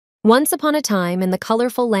Once upon a time, in the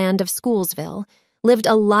colorful land of Schoolsville, lived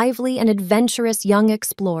a lively and adventurous young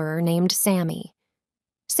explorer named Sammy.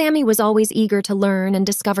 Sammy was always eager to learn and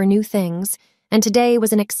discover new things, and today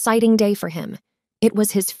was an exciting day for him. It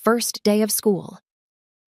was his first day of school.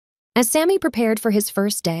 As Sammy prepared for his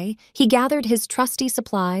first day, he gathered his trusty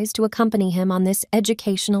supplies to accompany him on this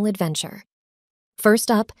educational adventure.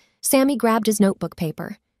 First up, Sammy grabbed his notebook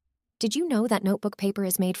paper. Did you know that notebook paper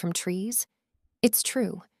is made from trees? It's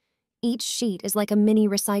true. Each sheet is like a mini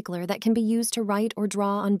recycler that can be used to write or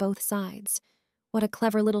draw on both sides. What a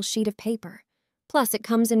clever little sheet of paper. Plus, it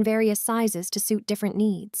comes in various sizes to suit different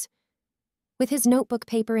needs. With his notebook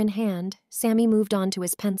paper in hand, Sammy moved on to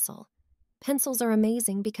his pencil. Pencils are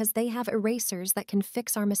amazing because they have erasers that can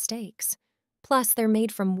fix our mistakes. Plus, they're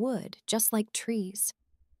made from wood, just like trees.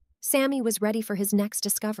 Sammy was ready for his next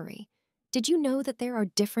discovery. Did you know that there are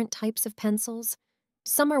different types of pencils?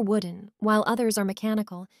 Some are wooden, while others are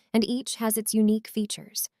mechanical, and each has its unique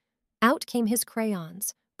features. Out came his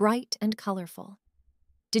crayons, bright and colorful.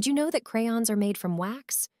 Did you know that crayons are made from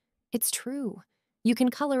wax? It's true. You can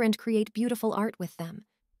color and create beautiful art with them.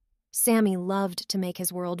 Sammy loved to make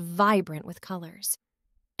his world vibrant with colors.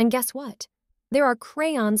 And guess what? There are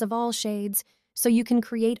crayons of all shades, so you can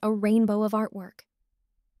create a rainbow of artwork.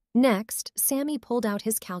 Next, Sammy pulled out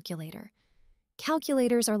his calculator.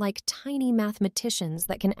 Calculators are like tiny mathematicians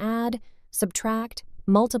that can add, subtract,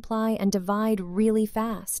 multiply, and divide really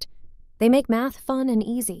fast. They make math fun and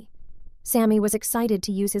easy. Sammy was excited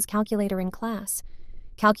to use his calculator in class.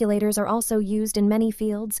 Calculators are also used in many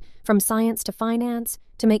fields, from science to finance,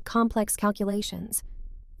 to make complex calculations.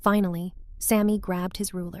 Finally, Sammy grabbed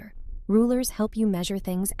his ruler. Rulers help you measure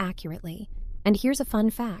things accurately. And here's a fun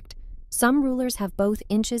fact. Some rulers have both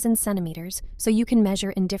inches and centimeters, so you can measure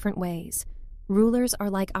in different ways. Rulers are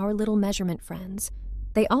like our little measurement friends.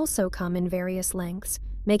 They also come in various lengths,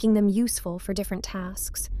 making them useful for different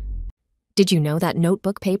tasks. Did you know that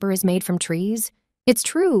notebook paper is made from trees? It's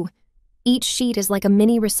true. Each sheet is like a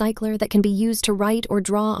mini recycler that can be used to write or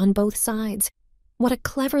draw on both sides. What a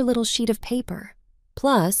clever little sheet of paper.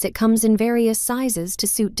 Plus, it comes in various sizes to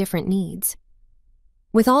suit different needs.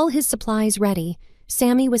 With all his supplies ready,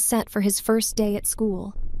 Sammy was set for his first day at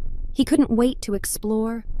school. He couldn't wait to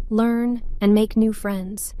explore, learn, and make new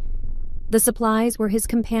friends. The supplies were his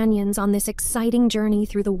companions on this exciting journey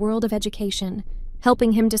through the world of education,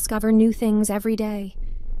 helping him discover new things every day.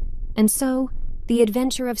 And so, the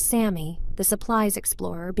adventure of Sammy, the Supplies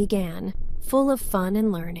Explorer, began, full of fun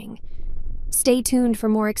and learning. Stay tuned for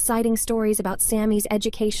more exciting stories about Sammy's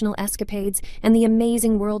educational escapades and the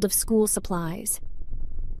amazing world of school supplies.